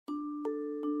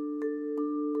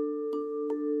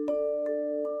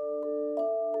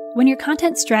When your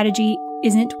content strategy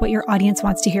isn't what your audience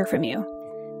wants to hear from you.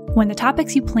 When the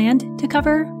topics you planned to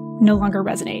cover no longer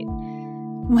resonate.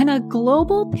 When a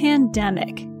global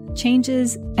pandemic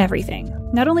changes everything,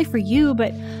 not only for you,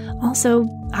 but also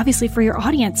obviously for your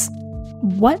audience.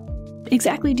 What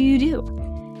exactly do you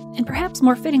do? And perhaps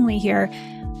more fittingly here,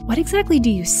 what exactly do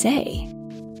you say?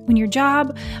 When your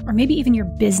job, or maybe even your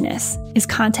business, is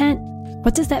content,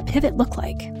 what does that pivot look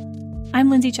like? I'm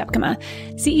Lindsay Chepkema,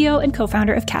 CEO and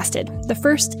co-founder of Casted, the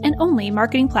first and only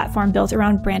marketing platform built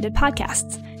around branded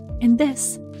podcasts. And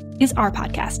this is our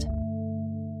podcast.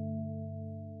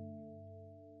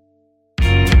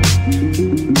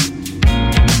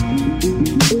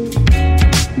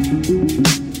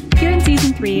 Here in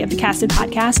season 3 of the Casted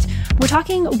podcast, we're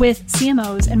talking with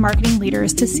CMOs and marketing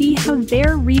leaders to see how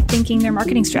they're rethinking their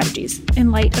marketing strategies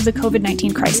in light of the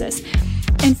COVID-19 crisis.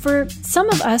 And for some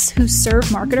of us who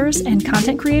serve marketers and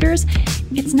content creators,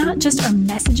 it's not just our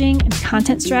messaging and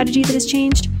content strategy that has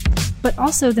changed, but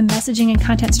also the messaging and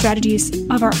content strategies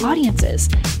of our audiences.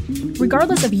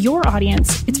 Regardless of your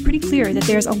audience, it's pretty clear that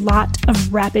there's a lot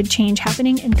of rapid change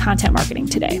happening in content marketing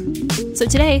today. So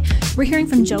today, we're hearing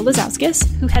from Joe Lazauskas,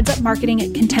 who heads up marketing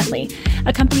at Contently,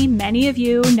 a company many of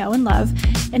you know and love,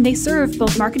 and they serve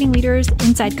both marketing leaders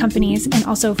inside companies and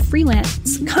also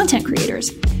freelance content creators.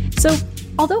 So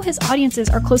although his audiences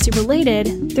are closely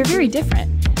related, they're very different,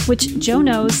 which Joe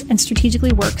knows and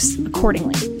strategically works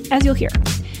accordingly, as you'll hear.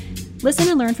 Listen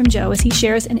and learn from Joe as he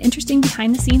shares an interesting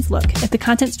behind-the-scenes look at the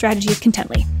content strategy of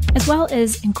Contently, as well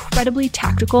as incredibly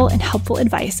tactical and helpful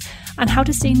advice on how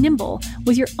to stay nimble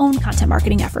with your own content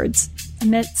marketing efforts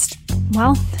amidst,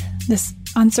 well, this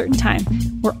uncertain time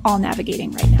we're all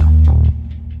navigating right now.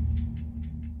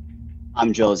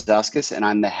 I'm Joe Lazauskas, and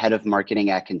I'm the head of marketing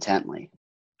at Contently.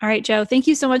 All right, Joe, thank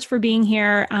you so much for being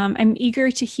here. I'm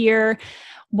eager to hear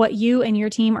what you and your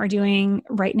team are doing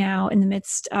right now in the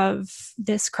midst of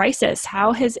this crisis.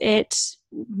 How has it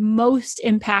most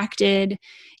impacted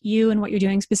you and what you're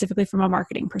doing specifically from a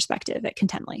marketing perspective at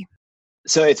Contently?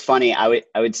 So it's funny. I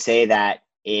would say that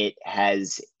it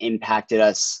has impacted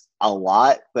us a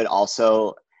lot, but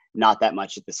also not that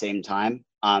much at the same time.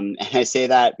 And I say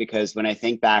that because when I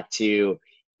think back to,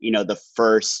 the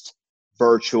first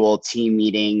virtual team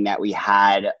meeting that we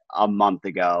had a month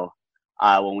ago,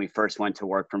 when we first went to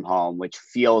work from home, which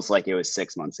feels like it was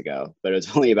 6 months ago, but it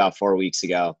was only about 4 weeks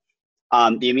ago.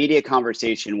 The immediate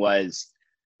conversation was,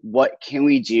 what can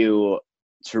we do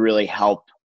to really help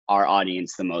our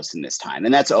audience the most in this time?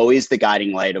 And that's always the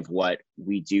guiding light of what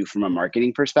we do from a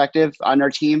marketing perspective on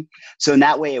our team. So in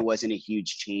that way, it wasn't a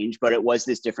huge change, but it was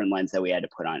this different lens that we had to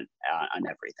put on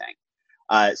everything.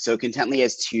 So Contently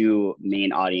has two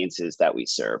main audiences that we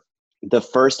serve. The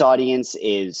first audience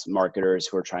is marketers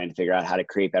who are trying to figure out how to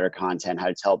create better content, how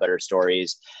to tell better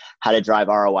stories, how to drive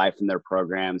ROI from their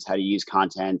programs, how to use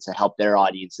content to help their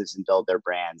audiences and build their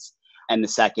brands. And the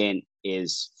second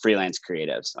is freelance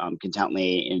creatives.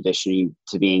 Contently, in addition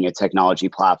to being a technology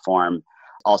platform,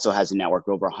 also has a network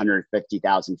of over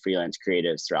 150,000 freelance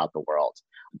creatives throughout the world.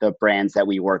 The brands that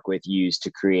we work with use to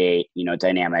create,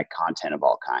 dynamic content of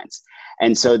all kinds.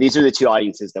 And so these are the two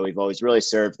audiences that we've always really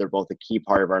served. They're both a key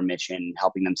part of our mission,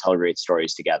 helping them tell great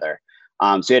stories together.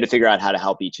 So we had to figure out how to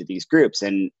help each of these groups.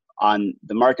 And on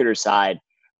the marketer side,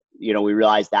 we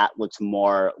realized that looks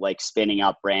more like spinning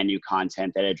up brand new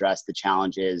content that addressed the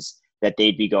challenges that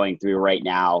they'd be going through right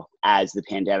now as the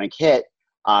pandemic hit.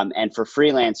 And for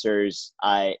freelancers,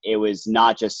 it was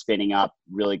not just spinning up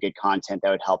really good content that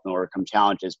would help them overcome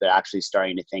challenges, but actually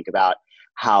starting to think about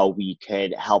how we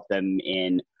could help them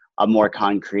in a more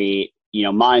concrete,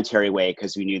 monetary way,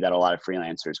 because we knew that a lot of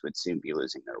freelancers would soon be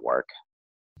losing their work.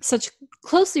 Such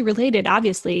closely related,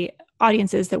 obviously,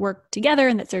 audiences that work together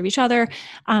and that serve each other,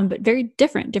 but very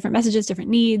different messages, different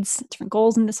needs, different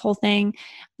goals in this whole thing.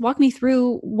 Walk me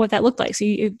through what that looked like. So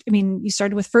you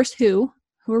started with first who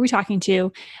are we talking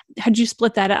to? How did you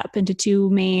split that up into two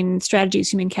main strategies,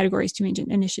 two main categories, two main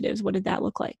initiatives? What did that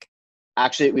look like?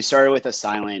 Actually, we started with a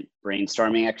silent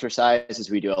brainstorming exercise, as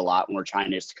we do a lot when we're trying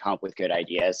to just come up with good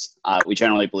ideas. We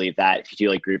generally believe that if you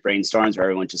do like group brainstorms where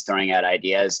everyone's just throwing out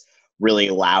ideas, really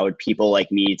loud people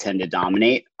like me tend to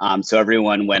dominate. So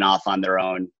everyone went off on their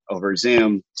own over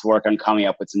Zoom to work on coming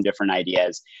up with some different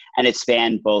ideas. And it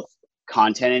spanned both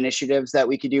content initiatives that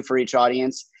we could do for each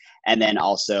audience, and then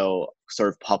also sort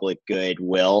of public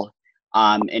goodwill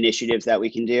initiatives that we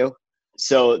can do.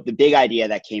 So the big idea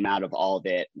that came out of all of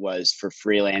it was for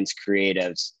freelance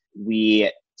creatives,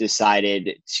 we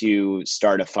decided to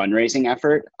start a fundraising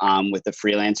effort with the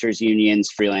Freelancers Union's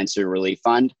Freelancer Relief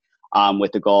Fund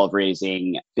with the goal of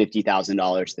raising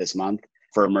 $50,000 this month.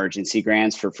 for emergency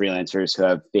grants for freelancers who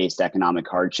have faced economic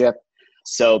hardship.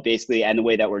 So basically, and the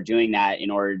way that we're doing that in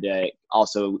order to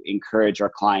also encourage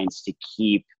our clients to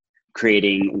keep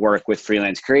creating work with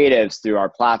freelance creatives through our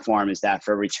platform is that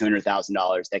for every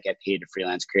 $200,000 that get paid to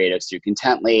freelance creatives through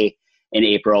Contently, in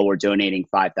April, we're donating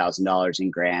 $5,000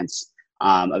 in grants.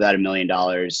 About $1 million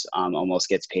almost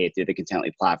gets paid through the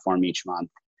Contently platform each month.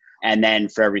 And then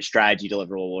for every strategy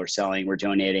deliverable we're selling, we're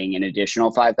donating an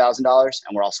additional $5,000.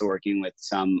 And we're also working with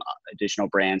some additional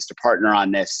brands to partner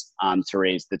on this to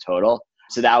raise the total.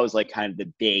 So that was like kind of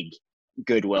the big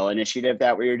goodwill initiative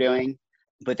that we were doing.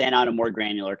 But then on a more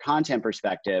granular content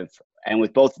perspective, and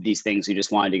with both of these things, we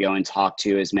just wanted to go and talk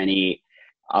to as many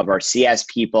of our CS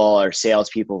people, our sales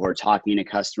people who are talking to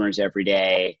customers every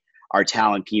day, our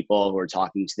talent people who are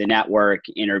talking to the network,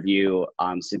 interview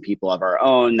some people of our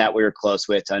own that we were close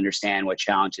with to understand what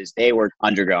challenges they were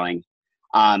undergoing.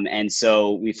 And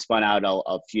so we've spun out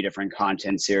a few different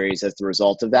content series as the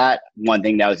result of that. One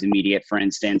thing that was immediate, for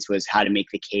instance, was how to make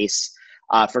the case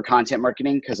for content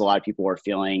marketing, because a lot of people were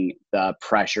feeling the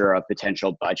pressure of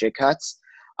potential budget cuts,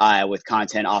 with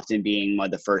content often being one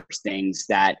of the first things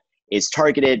that is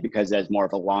targeted because there's more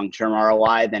of a long-term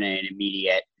ROI than an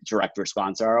immediate direct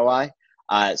response ROI.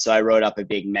 So I wrote up a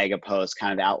big mega post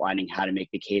kind of outlining how to make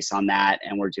the case on that.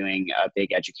 And we're doing a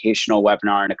big educational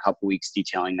webinar in a couple weeks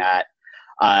detailing that.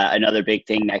 Another big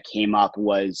thing that came up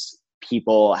was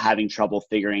people having trouble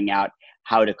figuring out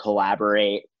how to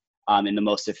collaborate in the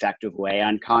most effective way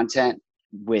on content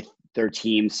with their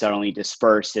team suddenly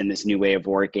dispersed in this new way of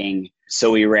working.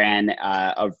 So we ran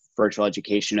a virtual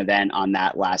education event on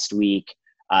that last week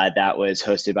that was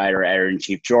hosted by our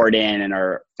editor-in-chief, Jordan, and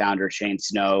our founder, Shane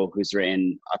Snow, who's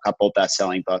written a couple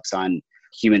best-selling books on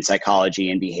human psychology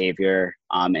and behavior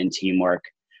and teamwork.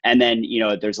 And then,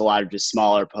 there's a lot of just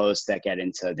smaller posts that get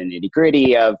into the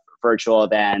nitty-gritty of virtual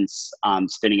events,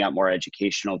 spinning up more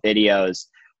educational videos,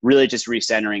 really just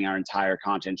recentering our entire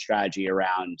content strategy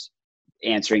around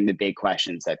answering the big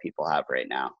questions that people have right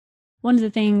now. One of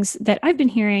the things that I've been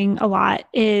hearing a lot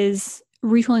is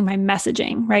retooling my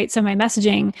messaging, right? So my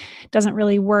messaging doesn't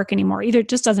really work anymore. Either it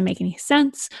just doesn't make any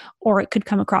sense, or it could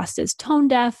come across as tone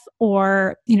deaf,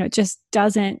 or, it just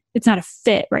doesn't, it's not a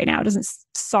fit right now. It doesn't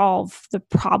solve the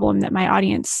problem that my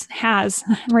audience has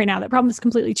right now. That problem has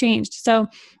completely changed. So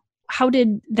how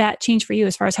did that change for you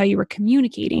as far as how you were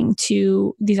communicating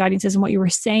to these audiences and what you were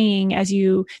saying as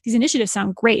these initiatives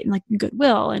sound great and like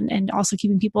goodwill and also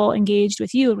keeping people engaged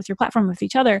with you and with your platform, with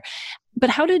each other. But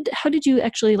how did you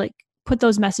actually like put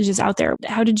those messages out there?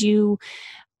 How did you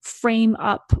frame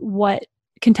up what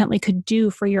Contently could do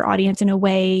for your audience in a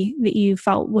way that you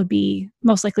felt would be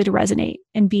most likely to resonate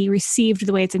and be received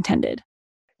the way it's intended?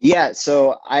 Yeah,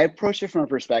 so I approached it from a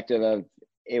perspective of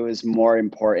it was more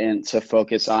important to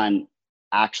focus on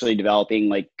actually developing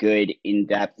like good,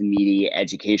 in-depth, meaty,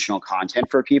 educational content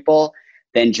for people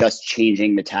than just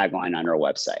changing the tagline on our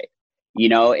website.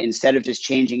 Instead of just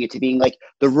changing it to being like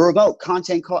the remote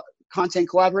content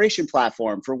collaboration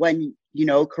platform for when,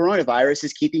 coronavirus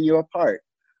is keeping you apart,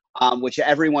 which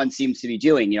everyone seems to be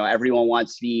doing. Everyone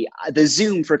wants to be the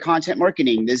Zoom for content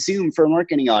marketing, the Zoom for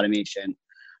marketing automation.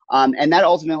 And that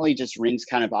ultimately just rings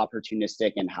kind of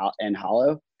opportunistic and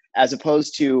hollow, as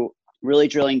opposed to really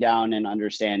drilling down and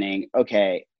understanding,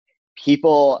 okay,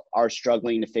 people are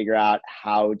struggling to figure out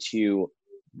how to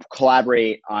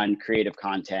collaborate on creative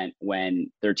content when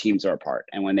their teams are apart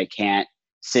and when they can't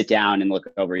sit down and look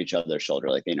over each other's shoulder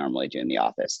like they normally do in the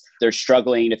office. They're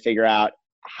struggling to figure out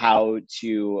how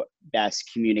to best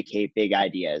communicate big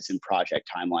ideas and project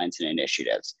timelines and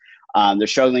initiatives. They're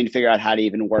struggling to figure out how to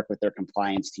even work with their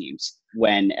compliance teams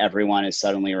when everyone is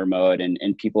suddenly remote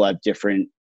and people have different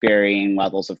varying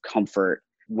levels of comfort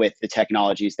with the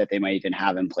technologies that they might even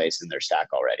have in place in their stack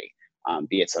already.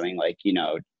 Be it something like,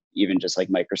 even just like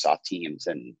Microsoft Teams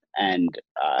and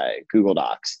Google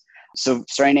Docs. So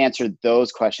starting to answer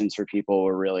those questions for people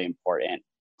were really important.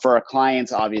 For our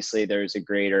clients, obviously, there's a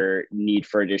greater need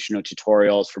for additional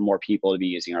tutorials for more people to be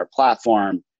using our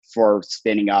platform, for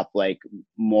spinning up like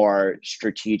more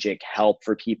strategic help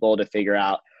for people to figure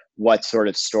out what sort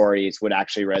of stories would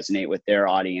actually resonate with their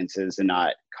audiences and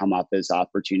not come up as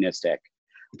opportunistic.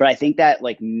 But I think that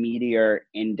like meatier,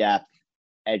 in-depth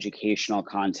educational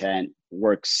content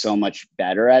works so much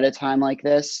better at a time like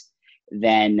this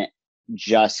than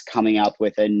just coming up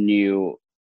with a new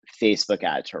Facebook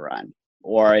ad to run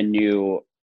or a new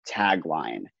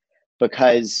tagline,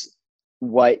 because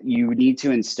what you need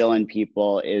to instill in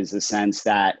people is a sense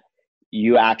that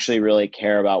you actually really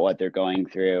care about what they're going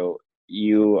through.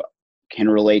 You can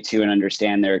relate to and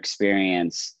understand their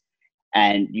experience,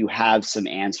 and you have some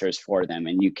answers for them,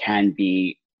 and you can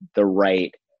be the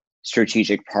right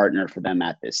strategic partner for them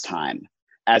at this time,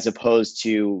 as opposed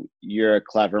to you're a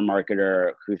clever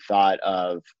marketer who thought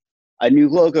of a new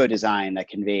logo design that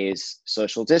conveys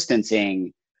social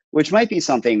distancing, which might be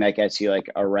something that gets you like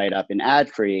a write-up in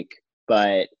Ad Freak,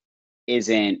 but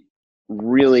isn't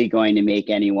really going to make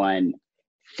anyone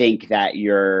think that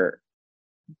you're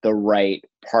the right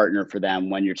partner for them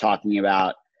when you're talking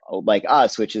about like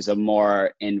us, which is a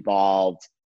more involved,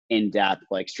 in-depth,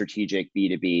 like strategic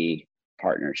B2B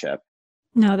partnership.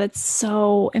 No, that's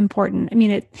so important. I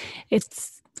mean,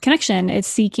 it's connection. It's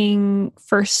seeking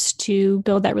first to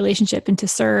build that relationship and to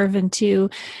serve and to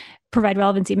provide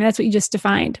relevancy. I mean, that's what you just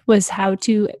defined, was how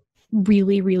to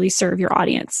really, really serve your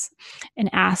audience and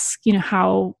ask,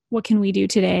 what can we do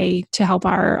today to help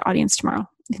our audience tomorrow?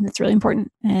 I think that's really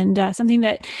important. And something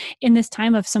that in this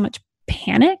time of so much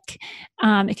panic,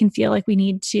 it can feel like we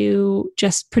need to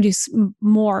just produce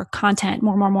more content,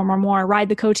 more, ride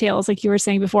the coattails, like you were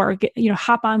saying before,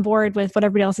 hop on board with what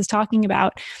everybody else is talking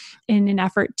about in an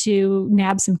effort to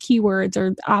nab some keywords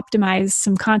or optimize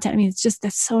some content. I mean,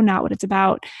 that's so not what it's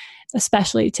about,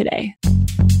 especially today.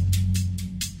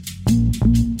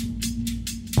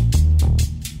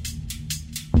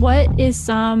 What is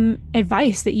some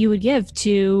advice that you would give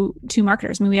to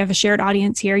marketers? I mean, we have a shared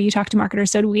audience here. You talk to marketers,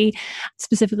 so do we,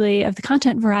 specifically of the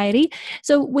content variety.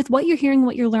 So with what you're hearing,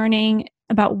 what you're learning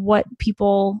about what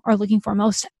people are looking for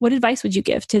most, what advice would you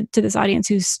give to this audience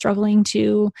who's struggling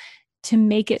to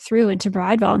make it through and to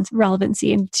provide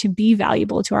relevancy and to be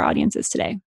valuable to our audiences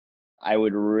today? I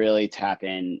would really tap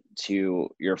into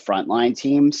your frontline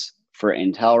teams for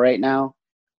intel right now,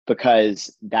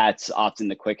 because that's often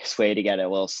the quickest way to get a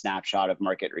little snapshot of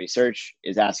market research,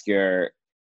 is ask your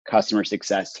customer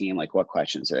success team, like, what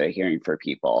questions are they hearing for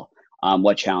people?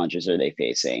 What challenges are they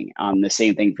facing? The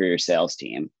same thing for your sales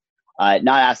team. Not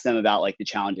ask them about like the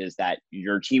challenges that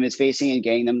your team is facing and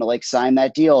getting them to like sign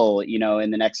that deal,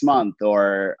 in the next month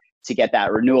or to get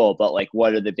that renewal, but like,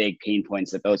 what are the big pain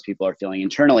points that those people are feeling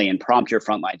internally, and prompt your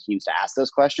frontline teams to ask those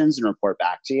questions and report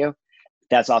back to you.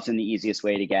 That's often the easiest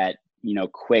way to get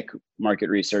quick market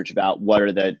research about what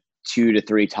are the 2 to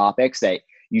 3 topics that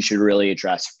you should really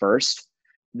address first.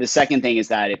 The second thing is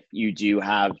that if you do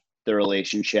have the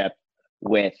relationship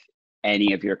with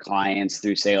any of your clients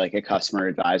through, say, like a customer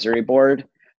advisory board,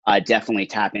 definitely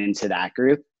tap into that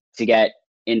group to get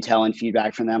intel and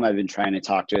feedback from them. I've been trying to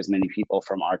talk to as many people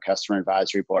from our customer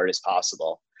advisory board as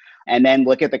possible. And then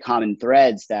look at the common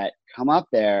threads that come up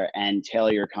there and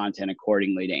tailor your content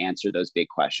accordingly to answer those big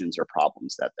questions or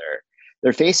problems that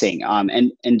they're facing.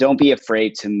 And don't be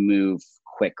afraid to move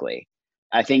quickly.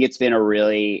 I think it's been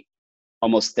really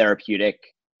therapeutic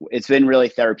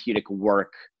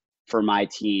work for my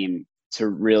team to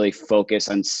really focus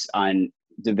on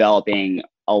developing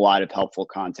a lot of helpful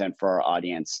content for our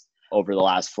audience over the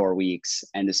last 4 weeks,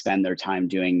 and to spend their time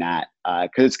doing that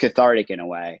because it's cathartic in a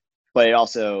way, but it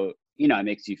also, it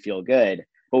makes you feel good.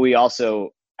 But we also,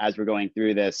 as we're going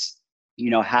through this,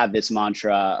 have this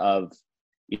mantra of,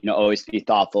 always be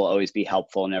thoughtful, always be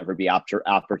helpful, never be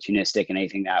opportunistic in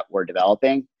anything that we're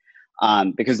developing.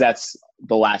 Because that's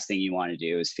the last thing you want to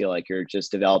do, is feel like you're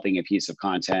just developing a piece of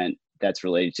content that's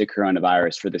related to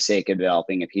coronavirus for the sake of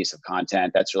developing a piece of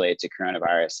content that's related to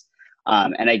coronavirus.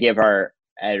 And I give our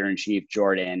editor-in-chief,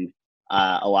 Jordan,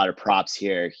 a lot of props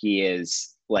here. He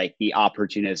is like the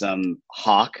opportunism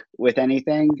hawk with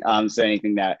anything. So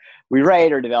anything that we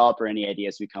write or develop or any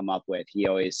ideas we come up with, he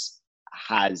always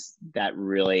has that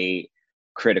really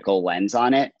critical lens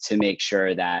on it to make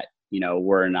sure that,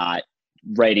 we're not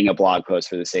writing a blog post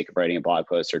for the sake of writing a blog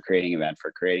post or creating an event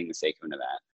for creating the sake of an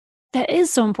event. That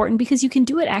is so important, because you can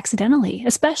do it accidentally,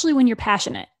 especially when you're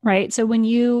passionate, right? So when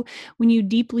you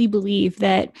deeply believe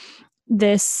that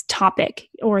this topic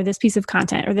or this piece of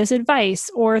content or this advice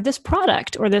or this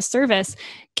product or this service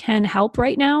can help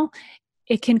right now,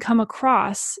 it can come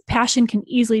across, passion can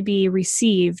easily be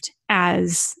received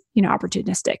as,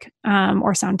 opportunistic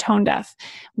or sound tone deaf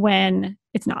when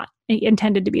it's not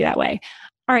intended to be that way.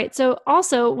 All right. So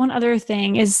also one other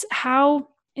thing is how,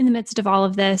 in the midst of all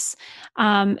of this,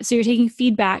 so you're taking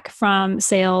feedback from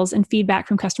sales and feedback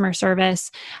from customer service.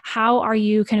 How are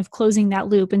you kind of closing that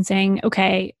loop and saying,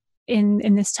 okay,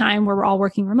 in this time where we're all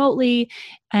working remotely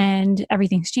and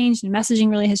everything's changed and messaging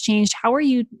really has changed, how are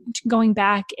you going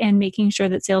back and making sure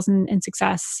that sales and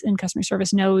success and customer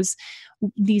service knows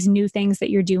these new things that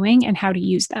you're doing and how to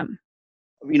use them?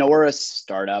 We're a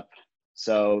startup.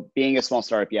 So being a small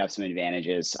startup, you have some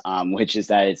advantages, which is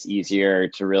that it's easier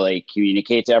to really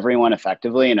communicate to everyone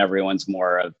effectively, and everyone's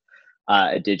more of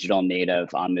a digital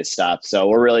native on this stuff. So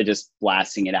we're really just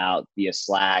blasting it out via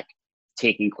Slack,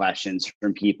 taking questions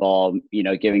from people,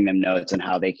 giving them notes on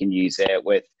how they can use it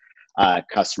with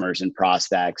customers and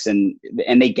prospects, and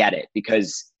they get it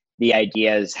because the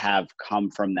ideas have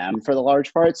come from them for the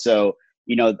large part. So,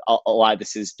 a lot of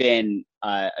this has been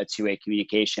a two-way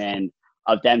communication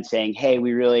of them saying, hey,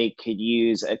 we really could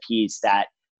use a piece that,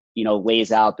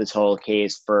 lays out this whole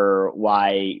case for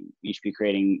why you should be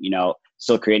creating,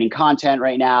 still creating content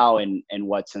right now, and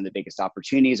what some of the biggest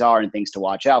opportunities are and things to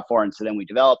watch out for. And so then we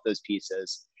develop those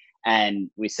pieces and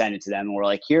we send it to them, and we're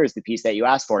like, here's the piece that you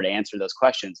asked for to answer those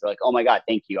questions. They're like, oh my God,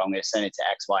 thank you. I'm going to send it to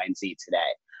X, Y, and Z today.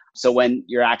 So when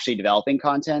you're actually developing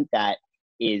content that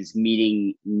is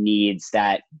meeting needs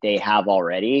that they have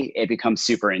already, it becomes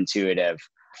super intuitive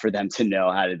for them to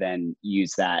know how to then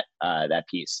use that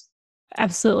piece.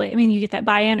 Absolutely. I mean, you get that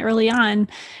buy-in early on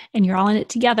and you're all in it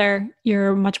together,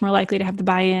 you're much more likely to have the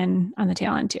buy-in on the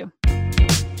tail end too.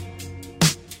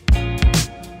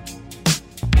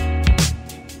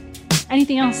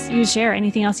 Anything else you share?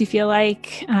 Anything else you feel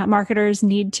like marketers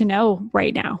need to know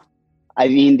right now? I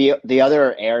mean, the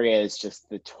other area is just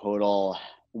the total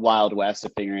Wild West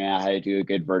of figuring out how to do a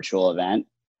good virtual event,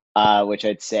 which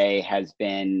I'd say has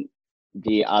been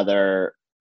the other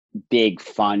big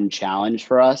fun challenge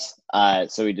for us.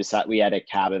 So we had a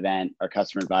CAB event, our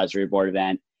customer advisory board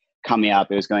event, coming up.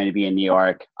 It was going to be in New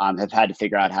York. Have had to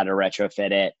figure out how to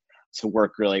retrofit it to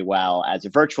work really well as a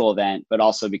virtual event, but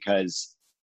also because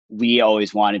we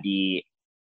always want to be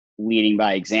leading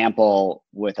by example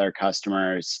with our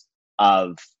customers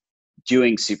of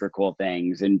doing super cool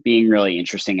things and being really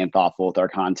interesting and thoughtful with our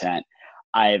content.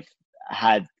 I've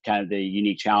had kind of the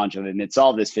unique challenge of, amidst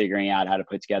all of this, figuring out how to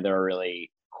put together a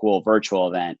really cool virtual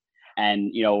event.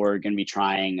 And, we're going to be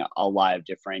trying a lot of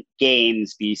different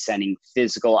games, be sending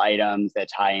physical items that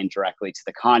tie in directly to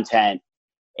the content.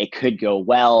 It could go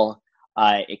well.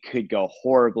 It could go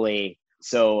horribly.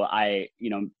 So I,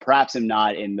 perhaps am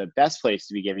not in the best place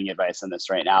to be giving advice on this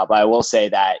right now, but I will say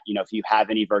that, if you have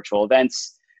any virtual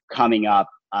events coming up,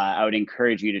 I would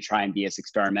encourage you to try and be as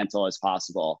experimental as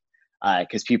possible,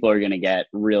 because people are going to get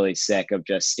really sick of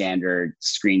just standard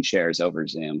screen shares over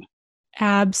Zoom.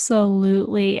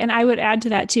 Absolutely. And I would add to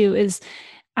that too is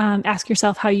ask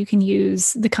yourself how you can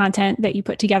use the content that you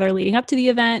put together leading up to the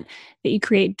event, that you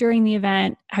create during the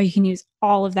event, how you can use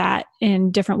all of that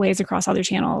in different ways across other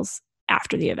channels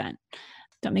after the event.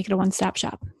 Don't make it a one-stop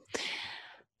shop.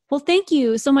 Well, thank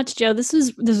you so much, Joe. This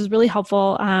was really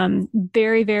helpful.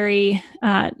 Very, very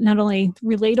not only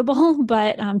relatable,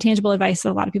 but tangible advice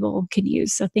that a lot of people can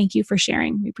use. So thank you for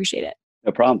sharing. We appreciate it.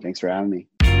 No problem. Thanks for having me.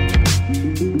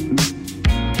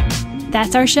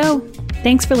 That's our show.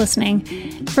 Thanks for listening.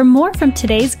 For more from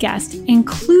today's guest,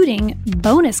 including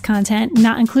bonus content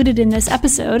not included in this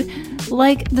episode,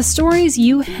 like the stories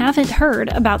you haven't heard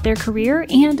about their career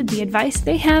and the advice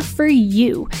they have for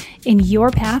you in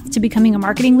your path to becoming a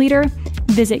marketing leader,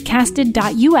 visit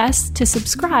casted.us to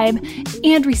subscribe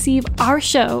and receive our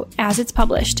show as it's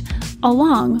published,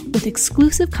 along with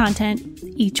exclusive content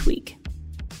each week.